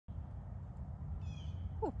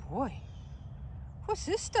Oh boy. What's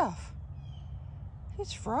this stuff?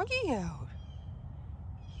 It's froggy out.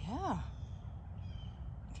 Yeah.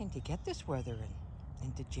 I tend to get this weather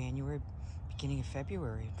into January, beginning of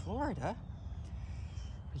February in Florida.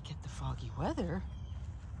 We get the foggy weather,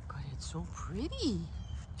 but it's so pretty.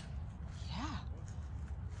 Yeah.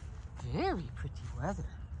 Very pretty weather.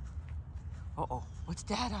 Uh-oh, what's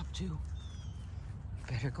Dad up to?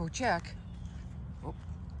 Better go check. Oh.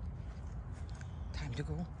 Time to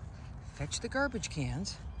go fetch the garbage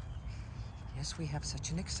cans. Yes, we have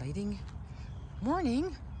such an exciting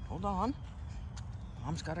morning. Hold on.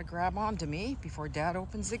 Mom's got to grab onto me before Dad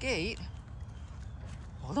opens the gate.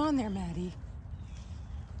 Hold on there, Maddie.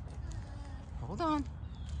 Hold on.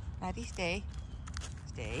 Maddie, stay.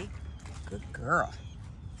 Stay. Good girl.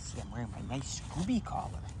 See, I'm wearing my nice Scooby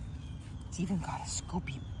collar. It's even got a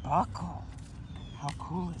Scooby buckle. How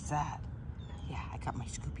cool is that? Yeah, I got my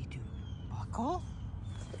Scooby Doo buckle.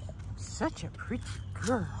 Such a pretty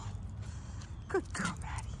girl. Good girl,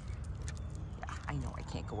 Maddie. Yeah, I know I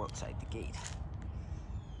can't go outside the gate.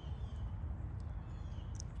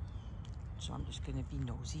 So I'm just gonna be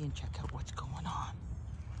nosy and check out what's going on.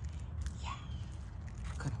 Yeah,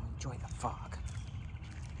 gonna enjoy the fog.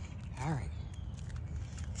 All right,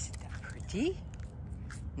 isn't that pretty?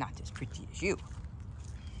 Not as pretty as you.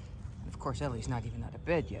 And of course, Ellie's not even out of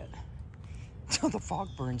bed yet. Until the fog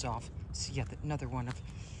burns off. So yeah, another one of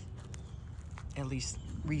Ellie's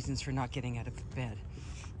reasons for not getting out of bed.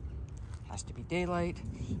 Has to be daylight.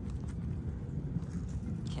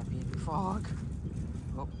 Can't be any fog.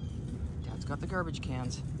 Oh, Dad's got the garbage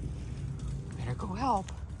cans. Better go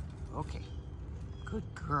help. Okay, good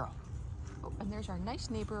girl. Oh, and there's our nice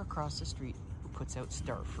neighbor across the street who puts out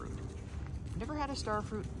star fruit. Never had a star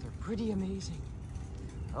fruit. They're pretty amazing.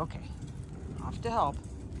 Okay, off to help.